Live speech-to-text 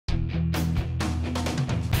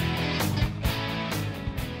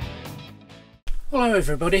Hello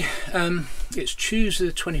everybody, it's Tuesday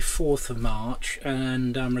the 24th of March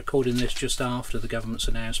and I'm recording this just after the government's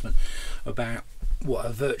announcement about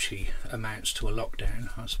what virtually amounts to a lockdown.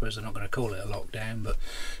 I suppose they're not going to call it a lockdown, but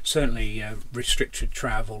certainly restricted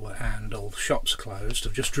travel and all shops closed.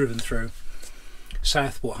 I've just driven through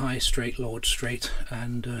Southport High Street, Lord Street,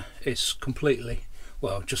 and it's completely,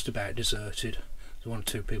 well, just about deserted. There's one or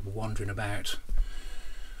two people wandering about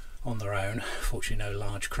on their own, fortunately no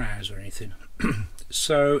large crowds or anything.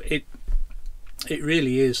 So it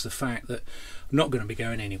really is the fact that I'm not going to be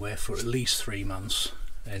going anywhere for at least 3 months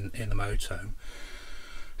in the motorhome.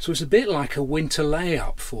 So it's a bit like a winter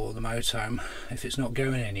layup for the motorhome if it's not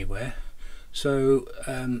going anywhere. So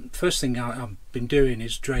first thing I've been doing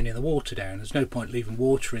is draining the water down. There's no point leaving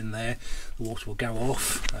water in there, the water will go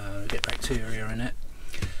off, get bacteria in it.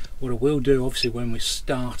 What I will do, obviously, when we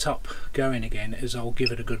start up going again, is I'll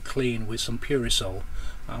give it a good clean with some Purisol.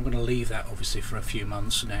 I'm going to leave that obviously for a few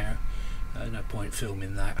months now. No point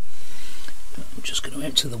filming that. I'm just going to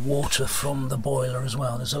empty the water from the boiler as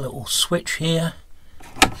well. There's a little switch here,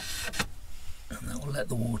 and that will let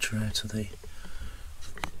the water out of the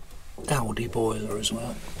Aldi boiler as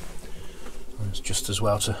well. And it's just as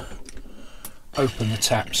well to open the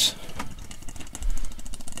taps.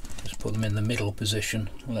 Put them in the middle position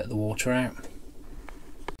and let the water out.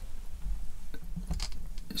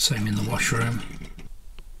 Same in the washroom.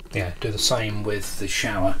 Yeah, do the same with the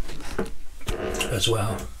shower as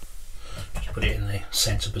well. Just put it in the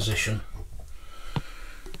centre position.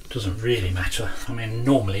 Doesn't really matter. I mean,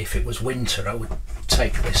 normally if it was winter I would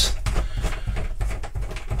take this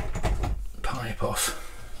pipe off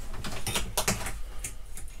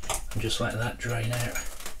and just let that drain out.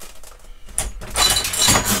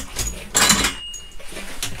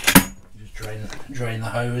 Drain the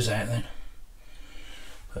hose out then,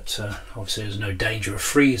 but obviously there's no danger of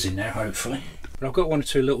freezing now, hopefully. But I've got one or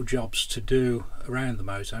two little jobs to do around the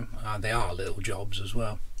motorhome. They are little jobs as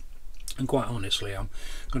well, and quite honestly I'm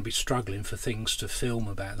going to be struggling for things to film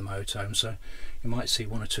about the motorhome, so you might see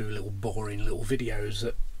one or two little boring little videos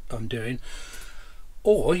that I'm doing,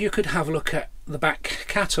 or you could have a look at the back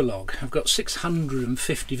catalogue. I've got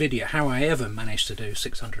 650 videos. How I ever managed to do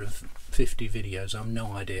 650 videos, I've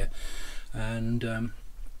no idea. And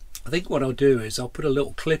I think what I'll do is I'll put a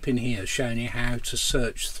little clip in here showing you how to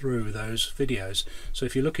search through those videos. So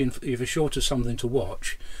if you're looking, if you're short of something to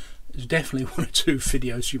watch, there's definitely one or two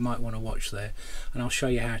videos you might want to watch there, and I'll show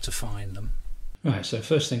you how to find them. Right, so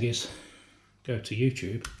first thing is go to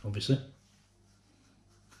YouTube, obviously.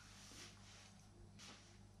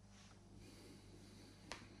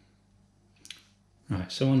 Right,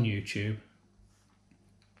 so on YouTube.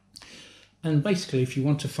 And basically, if you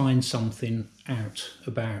want to find something out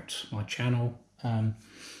about my channel,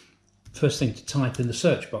 first thing to type in the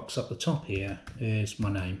search box up the top here is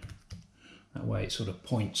my name. That way it sort of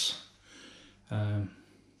points to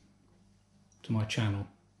my channel.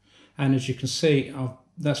 And as you can see,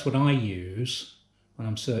 that's what I use when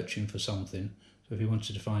I'm searching for something. So if you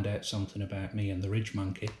wanted to find out something about me and the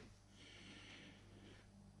Ridgemonkey,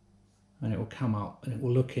 and it will come up and it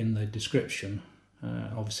will look in the description.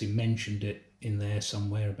 Obviously mentioned it in there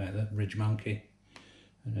somewhere about the Ridgemonkey,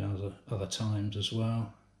 and other times as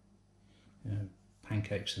well. You know,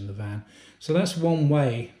 pancakes in the van. So that's one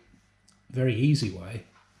way, very easy way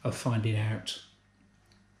of finding out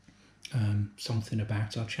something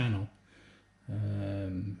about our channel.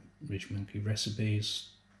 Ridgemonkey recipes,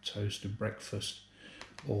 toasted breakfast,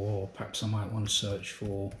 or perhaps I might want to search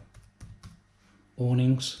for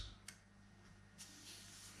awnings.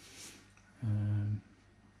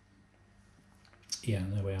 Yeah,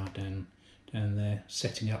 there we are down there,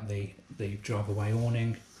 setting up the drive-away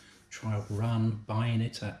awning, trial run, buying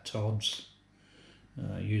it at Todd's,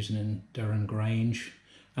 using in Durham Grange,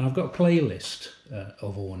 and I've got a playlist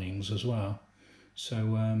of awnings as well.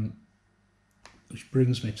 So, which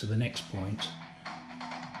brings me to the next point.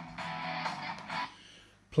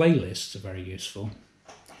 Playlists are very useful.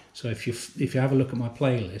 So if you have a look at my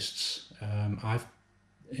playlists,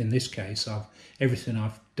 in this case, everything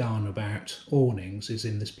I've done about awnings is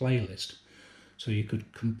in this playlist. So you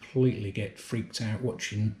could completely get freaked out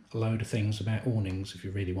watching a load of things about awnings if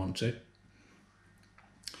you really want to.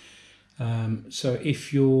 So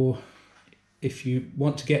if you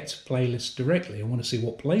want to get to playlists directly and want to see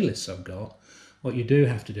what playlists I've got, what you do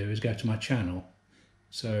have to do is go to my channel.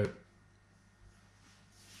 So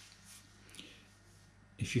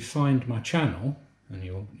if you find my channel, and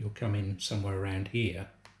you'll come in somewhere around here.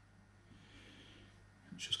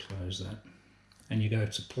 Let's just close that. And you go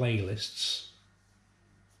to playlists.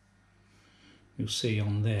 You'll see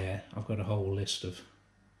on there I've got a whole list of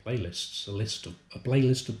playlists, a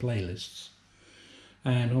playlist of playlists,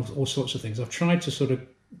 and all sorts of things. I've tried to sort of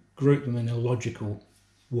group them in a logical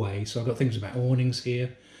way. So I've got things about awnings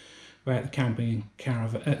here, about the caravan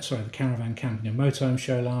camping and motorhome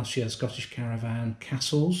show last year, the Scottish Caravan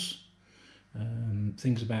Castles,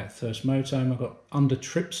 things about Thirst Motorhome. I've got under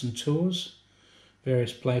trips and tours,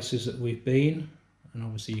 various places that we've been, and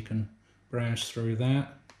obviously you can browse through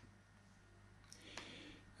that.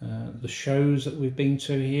 The shows that we've been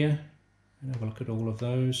to here, and have a look at all of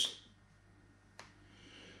those,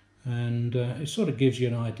 and it sort of gives you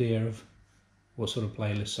an idea of what sort of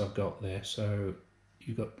playlists I've got there. So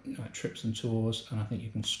you've got trips and tours, and I think you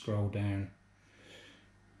can scroll down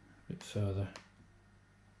a bit further.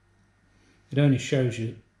 It only shows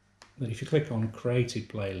you that if you click on created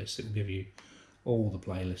playlists, it will give you all the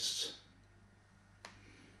playlists,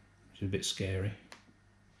 which is a bit scary.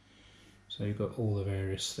 So you've got all the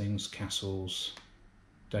various things: castles,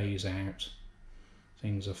 days out,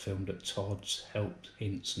 things I filmed at Todd's, help,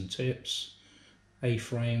 hints and tips,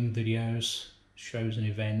 A-frame videos, shows and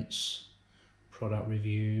events, product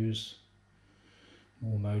reviews,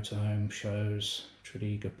 more motorhome shows,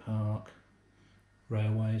 Tredegar Park,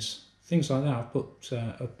 railways, things like that. I've put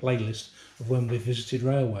a playlist of when we visited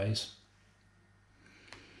railways.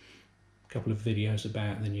 A couple of videos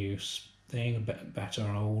about the new thing, about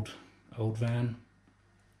our old van.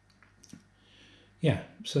 Yeah,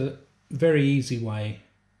 so very easy way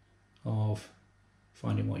of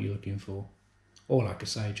finding what you're looking for. Or like I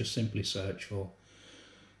say, just simply search for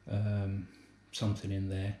something in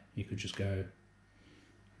there. You could just go,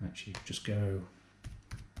 Earnshaw,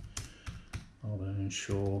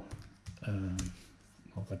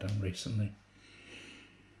 what have I done recently?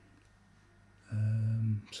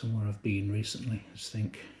 Somewhere I've been recently, I just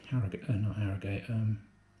think, Harrogate, not Harrogate,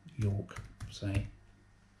 York, say.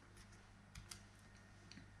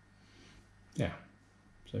 Yeah,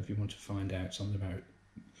 so if you want to find out something about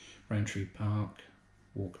Rowntree Park,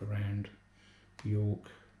 walk around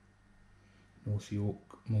York, North York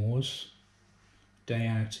Moors, day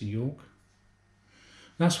out in York.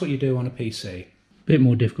 That's what you do on a PC. A bit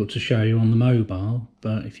more difficult to show you on the mobile,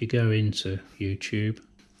 but if you go into YouTube,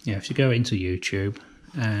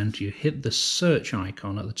 and you hit the search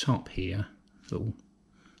icon at the top here, little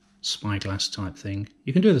spyglass type thing,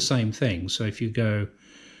 you can do the same thing. So if you go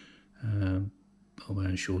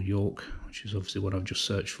Earnshaw York, which is obviously what I've just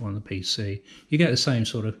searched for on the PC, you get the same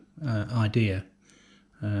sort of idea.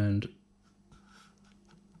 And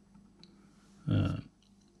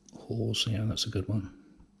Hawes, yeah, that's a good one.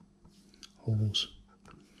 Hawes.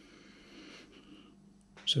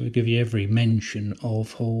 So we give you every mention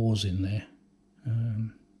of Hawes in there.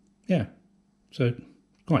 Yeah, so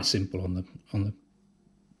quite simple on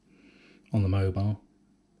the mobile.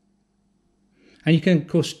 And you can, of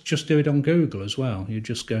course, just do it on Google as well. You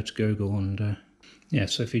just go to Google and, yeah,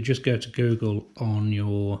 so if you just go to Google on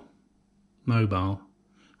your mobile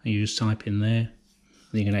and you just type in there,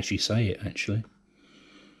 and you can actually say it, actually.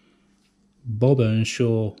 Bob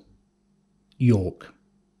Earnshaw, York.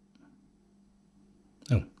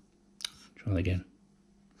 Oh, try that again.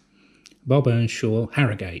 Bob Earnshaw,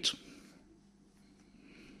 Harrogate.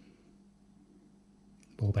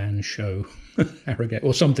 Bob Earnshaw, Harrogate,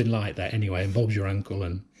 or something like that anyway, and Bob's your uncle,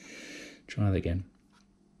 and try that again.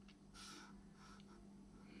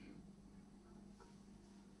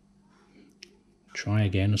 Try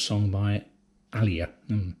again, a song by Alia.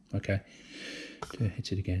 Okay,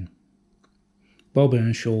 hit it again. Bob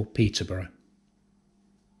Earnshaw, Peterborough.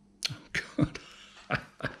 Oh God.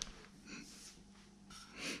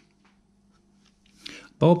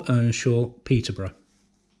 Bob Earnshaw, Peterborough.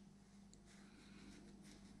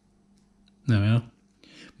 There we are.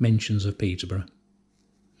 Mentions of Peterborough.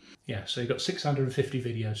 Yeah, so you've got 650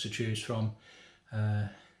 videos to choose from.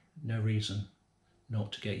 No reason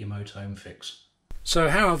not to get your motorhome fix. So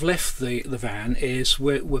how I've left the van is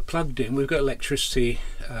we're plugged in. We've got electricity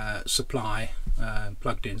supply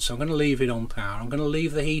plugged in, so I'm going to leave it on power. I'm going to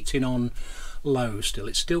leave the heating on low still.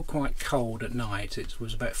 It's still quite cold at night. It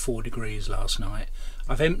was about 4 degrees last night.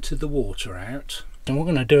 I've emptied the water out. And what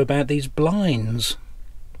I'm going to do about these blinds,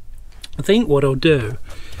 I think what I'll do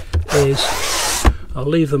is I'll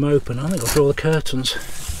leave them open. I think I'll draw the curtains.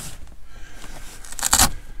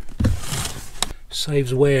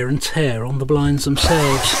 Saves wear and tear on the blinds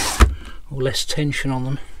themselves, or less tension on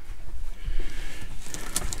them.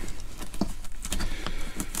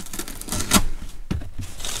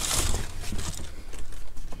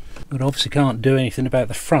 But obviously can't do anything about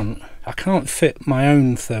the front. I can't fit my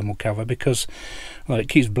own thermal cover because, well, it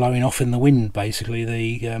keeps blowing off in the wind basically.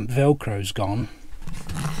 The Velcro's gone.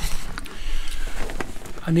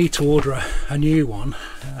 I need to order a new one.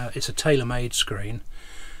 It's a tailor-made screen,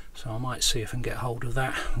 so I might see if I can get hold of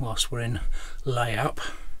that whilst we're in layup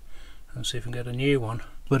and see if I can get a new one.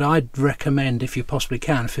 But I'd recommend, if you possibly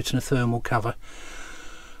can, fitting a thermal cover,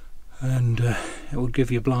 and it will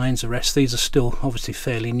give your blinds a rest. These are still obviously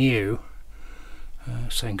fairly new.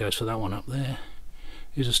 Same goes for that one up there.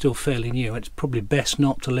 These are still fairly new. It's probably best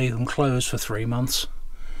not to leave them closed for 3 months,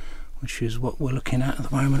 which is what we're looking at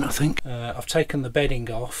the moment, I think. I've taken the bedding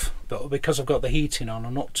off, but because I've got the heating on,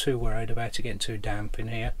 I'm not too worried about it getting too damp in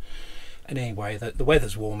here. And anyway, the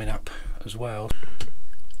weather's warming up as well.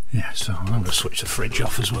 Yeah, so I'm going to switch the fridge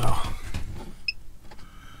off as well.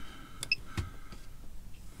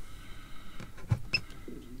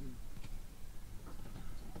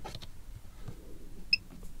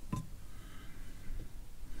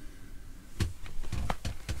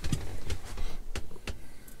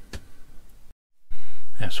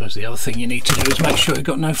 I suppose the other thing you need to do is make sure you've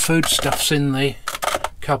got no foodstuffs in the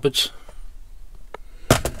cupboards.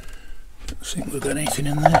 Don't think we've got anything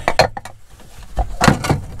in there.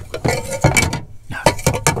 No.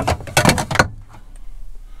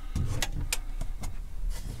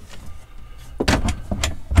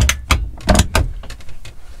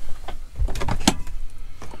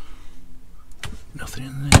 Nothing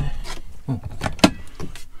in there. Oh.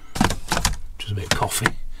 Just a bit of coffee.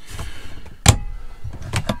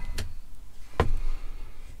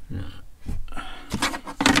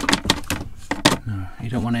 You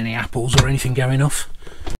don't want any apples or anything going off.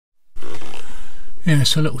 Yeah,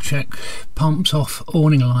 so a little check. Pumps off,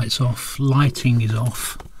 awning lights off, lighting is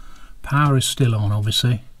off, power is still on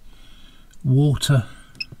obviously, water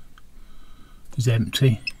is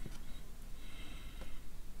empty,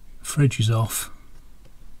 fridge is off,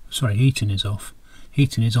 sorry, heating is off,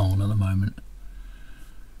 heating is on at the moment.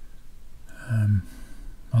 I'm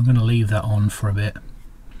going to leave that on for a bit.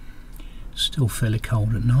 Still fairly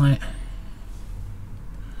cold at night.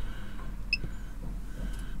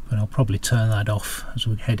 But I'll probably turn that off as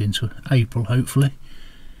we head into April, hopefully.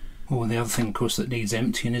 Oh, and the other thing, of course, that needs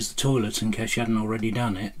emptying is the toilet, in case you hadn't already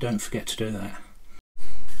done it. Don't forget to do that.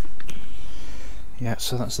 Yeah,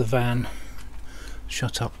 so that's the van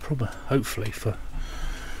shut up, probably, hopefully, for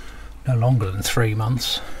no longer than 3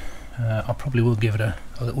 months. I probably will give it a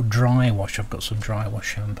little dry wash. I've got some dry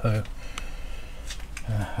wash shampoo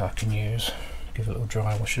I can use. Give it a little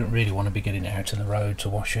dry wash. I don't really want to be getting it out in the road to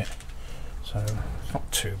wash it, so it's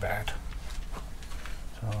not too bad.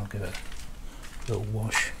 So I'll give it a little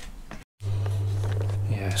wash.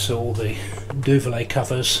 Yeah, so all the duvet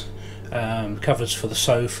covers, covers for the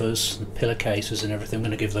sofas, the pillowcases and everything, I'm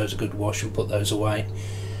going to give those a good wash and put those away.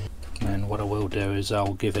 And what I will do is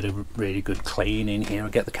I'll give it a really good clean in here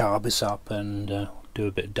and get the carpets up and do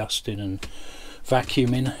a bit of dusting and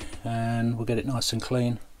vacuuming, and we'll get it nice and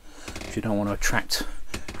clean. If you don't want to attract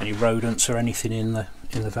any rodents or anything in the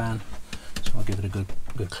van, so I'll give it a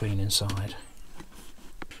good clean inside.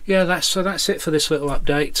 Yeah, that's it for this little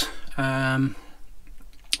update.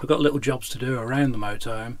 We've got little jobs to do around the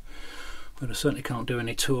motorhome, but I certainly can't do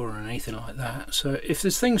any tour or anything like that. So if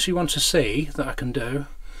there's things you want to see that I can do,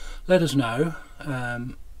 let us know,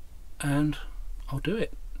 and I'll do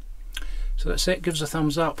it. So that's it. Give us a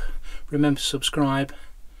thumbs up. Remember to subscribe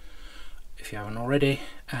if you haven't already,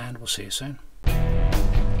 and we'll see you soon.